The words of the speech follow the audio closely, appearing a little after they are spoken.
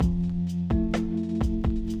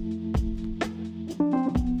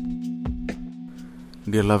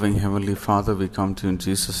Dear loving Heavenly Father, we come to you in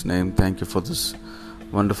Jesus' name. Thank you for this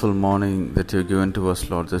wonderful morning that you've given to us,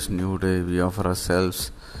 Lord. This new day, we offer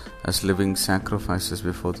ourselves as living sacrifices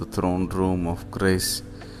before the throne room of grace.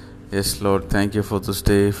 Yes, Lord, thank you for this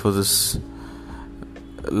day, for this,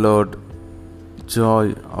 Lord,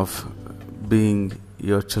 joy of being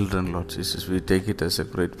your children, Lord Jesus. We take it as a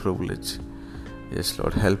great privilege. Yes,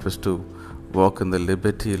 Lord, help us to walk in the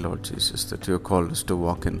liberty, Lord Jesus, that you have called us to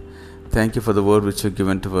walk in. Thank you for the word which you have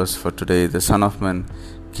given to us for today. The Son of Man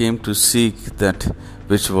came to seek that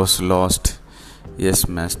which was lost. Yes,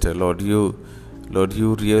 Master, Lord, you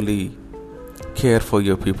really care for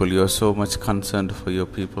your people. You are so much concerned for your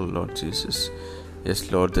people, Lord Jesus.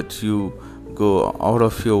 Yes, Lord, that you go out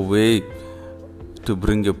of your way to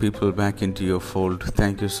bring your people back into your fold.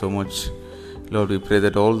 Thank you so much, Lord. We pray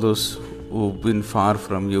that all those who've been far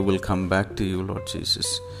from you will come back to you, Lord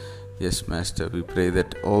Jesus. Yes, Master, we pray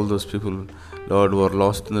that all those people, Lord, who are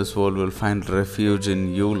lost in this world will find refuge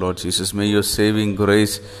in you, Lord Jesus. May your saving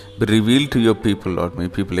grace be revealed to your people, Lord. May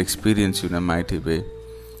people experience you in a mighty way.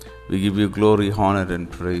 We give you glory, honor, and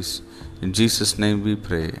praise. In Jesus' name we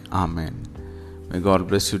pray. Amen. May God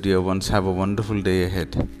bless you, dear ones. Have a wonderful day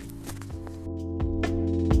ahead.